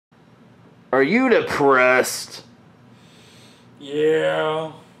Are you depressed?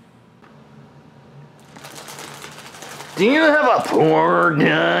 Yeah. Do you have a poor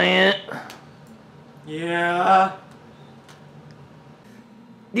diet? Yeah.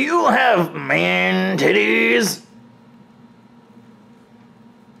 Do you have man titties?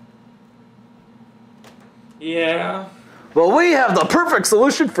 Yeah. Well, we have the perfect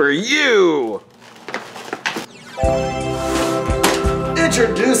solution for you!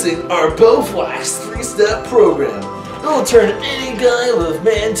 Introducing our BOWFLAX 3-step program. It will turn any guy with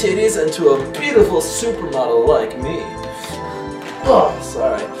man titties into a beautiful supermodel like me. Oh,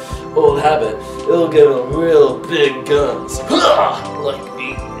 sorry. Old habit. It'll give him real big guns. Like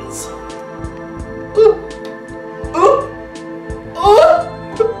these. Ooh. Ooh. Ooh.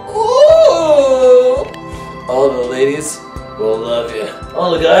 Ooh. All the ladies will love you.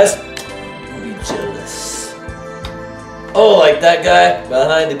 All the guys will be jealous. Oh, like that guy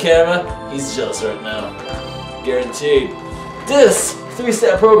behind the camera? He's jealous right now. Guaranteed. This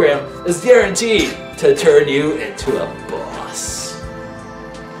 3-step program is guaranteed to turn you into a boss.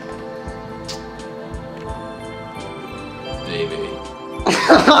 Baby.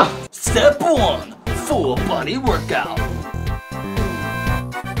 Step 1. Full body workout.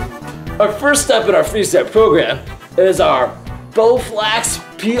 Our first step in our 3-step program is our BOWFLAX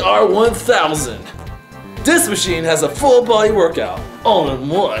PR1000. This machine has a full body workout, all in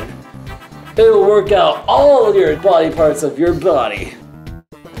one. It will work out all of your body parts of your body.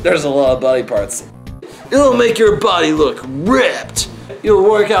 There's a lot of body parts. It'll make your body look ripped. It'll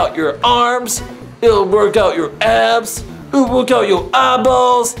work out your arms. It'll work out your abs. It'll work out your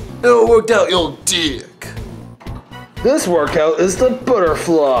eyeballs. It'll work out your dick. This workout is the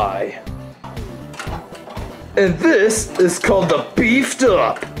butterfly. And this is called the beefed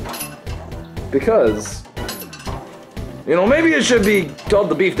up. Because, you know, maybe it should be called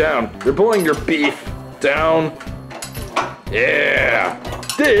the beef down. You're pulling your beef down. Yeah.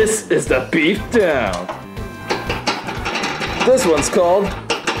 This is the beef down. This one's called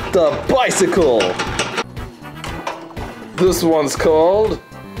the bicycle. This one's called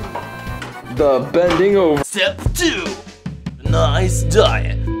the bending over. Step 2. Nice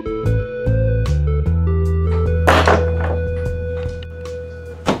diet.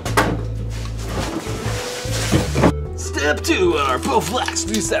 Step 2 in our BOWFLAX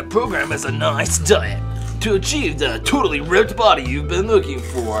 3-step program is a nice diet. To achieve the totally ripped body you've been looking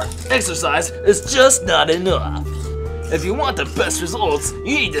for, exercise is just not enough. If you want the best results,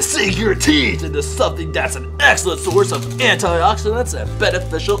 you need to sink your teeth into something that's an excellent source of antioxidants and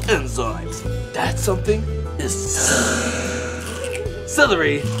beneficial enzymes. That something is celery.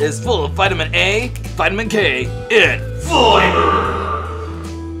 Celery is full of vitamin A, vitamin K, and fiber.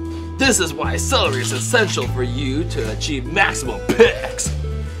 This is why celery is essential for you to achieve maximum pecs.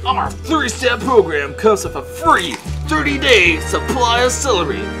 Our 3-step program comes with a free 30-day supply of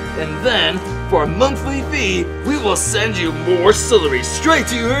celery, and then for a monthly fee, we will send you more celery straight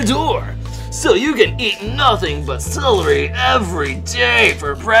to your door. So you can eat nothing but celery every day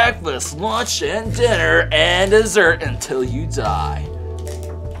for breakfast, lunch, and dinner, and dessert until you die.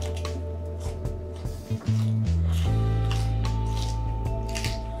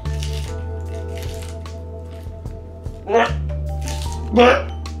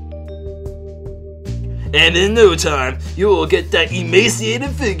 And in no time, you will get that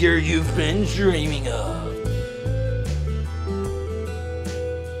emaciated figure you've been dreaming of.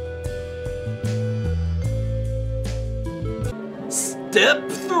 Step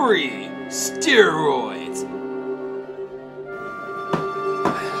 3. Steroids.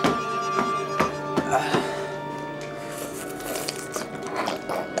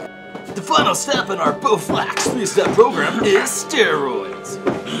 The final step in our BOWFLAX 3-step program is steroids.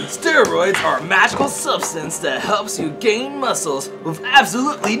 Steroids are a magical substance that helps you gain muscles with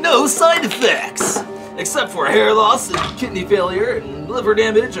absolutely no side effects. Except for hair loss and kidney failure and liver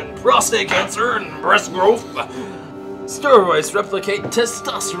damage and prostate cancer and breast growth. Steroids replicate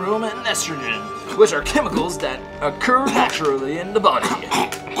testosterone and estrogen, which are chemicals that occur naturally in the body.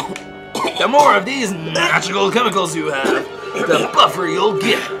 The more of these natural chemicals you have, the buffer you'll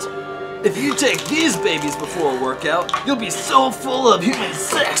get. If you take these babies before a workout, you'll be so full of human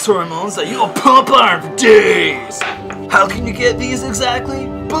sex hormones that you'll pump iron for days. How can you get these exactly?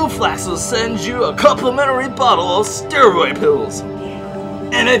 BOWFLAX will send you a complimentary bottle of steroid pills.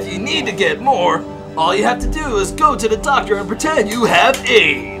 And if you need to get more, all you have to do is go to the doctor and pretend you have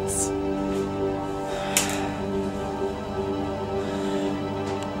AIDS.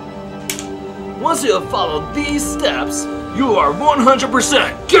 Once you have followed these steps, you are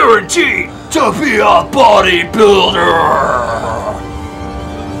 100% guaranteed to be a bodybuilder!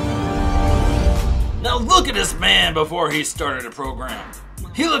 Now look at this man before he started the program.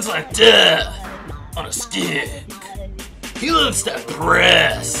 He looks like death on a stick. He looks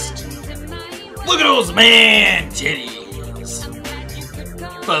depressed. Look at those man titties.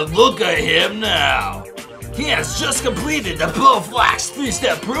 But look at him now. He has just completed the BOWFLAX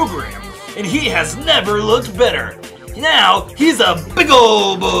 3-step program, and he has never looked better. Now he's a big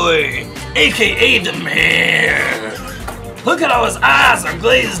old boy, aka the man. Look at how his eyes are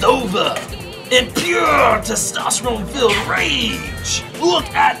glazed over in pure testosterone-filled rage. Look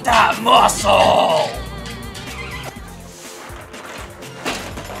at that muscle.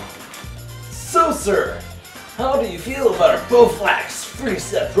 So, sir, how do you feel about our BOWFLAX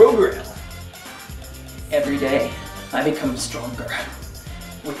 3-step program? Every day, I become stronger.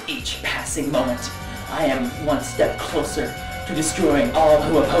 With each passing moment, I am one step closer to destroying all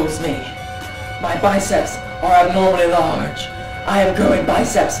who oppose me. My biceps are abnormally large. I have growing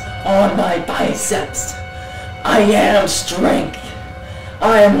biceps on my biceps. I am strength.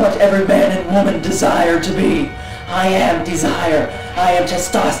 I am what every man and woman desire to be. I am desire. I am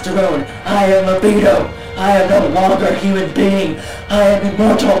testosterone. I am libido. I am no longer a human being. I am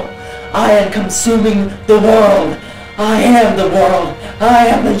immortal. I am consuming the world. I am the world. I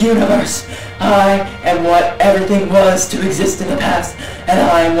am the universe. I am what everything was to exist in the past, and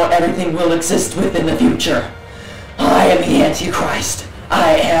I am what everything will exist with in the future. I am the Antichrist.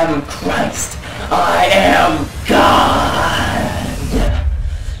 I am Christ. I am God.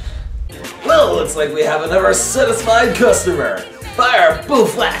 Well, looks like we have another satisfied customer. Buy our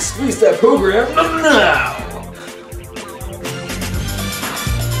BOWFLAX 3-step program now!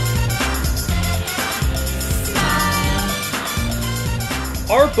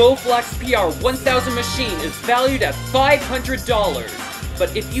 Our BOWFLAX PR 1000 machine is valued at $500.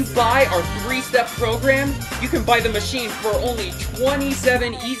 But if you buy our 3-step program, you can buy the machine for only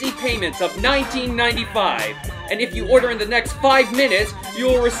 27 easy payments of $19.95. And if you order in the next 5 minutes, you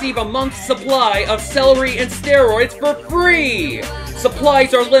will receive a month's supply of celery and steroids for free!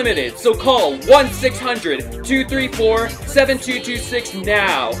 Supplies are limited, so call 1-600-234-7226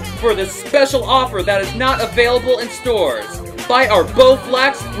 now for this special offer that is not available in stores. Buy our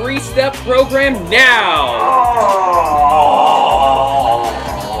BOWFLAX 3-step program now!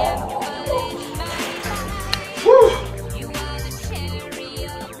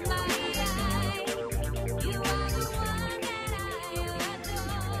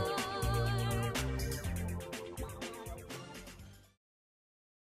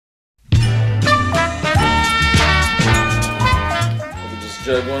 Just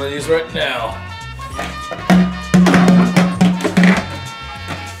jug one of these right now.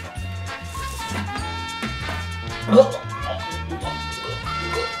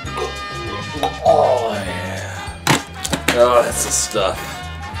 Oh yeah. Oh, that's the stuff.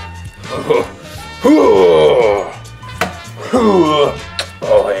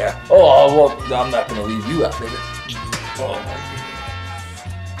 Oh yeah. Oh well, I'm not gonna leave you out, baby. Oh yeah.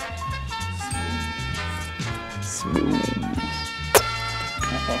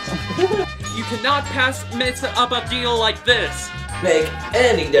 You cannot mess up a deal like this. Make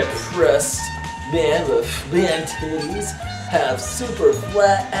any depressed man with man titties have super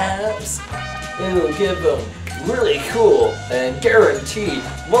flat abs. It'll give them really cool and guaranteed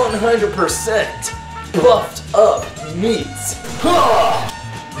 100% buffed up meats.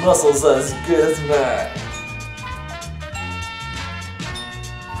 Muscles as good as mine.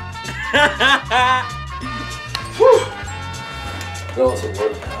 That was a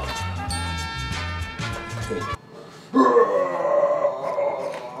workout.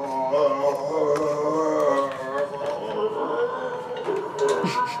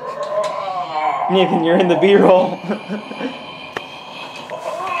 Nathan, you're in the B-roll.